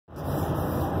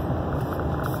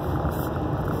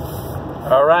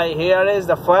Alright, here is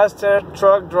the faster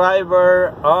truck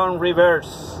driver on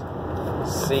reverse.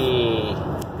 See,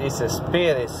 this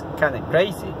speed is kind of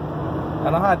crazy. I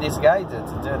don't know how this guy did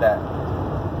to do that.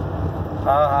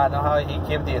 I don't know how he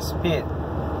kept the speed.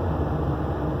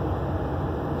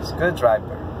 He's a good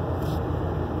driver.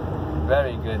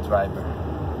 Very good driver.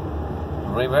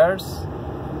 Reverse,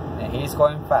 and he's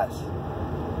going fast.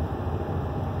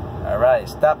 Alright,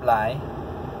 stop line.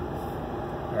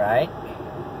 Right.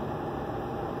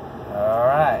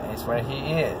 Alright, it's where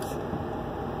he is.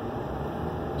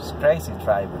 It's crazy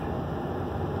driver.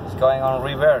 He's going on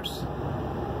reverse.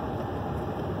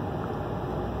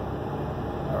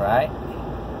 Alright.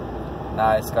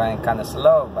 Now it's going kind of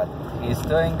slow, but he's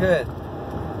doing good.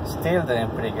 Still doing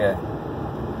pretty good.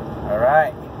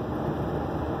 Alright.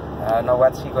 I don't know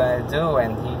what he's going to do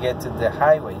when he gets to the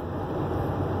highway.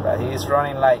 But he's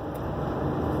running like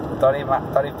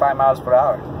 35 miles per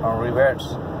hour on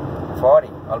reverse. 40,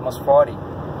 almost 40.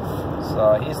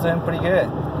 So he's doing pretty good.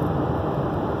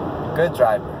 Good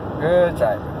driver, good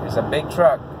driver. It's a big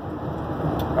truck.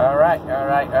 All right.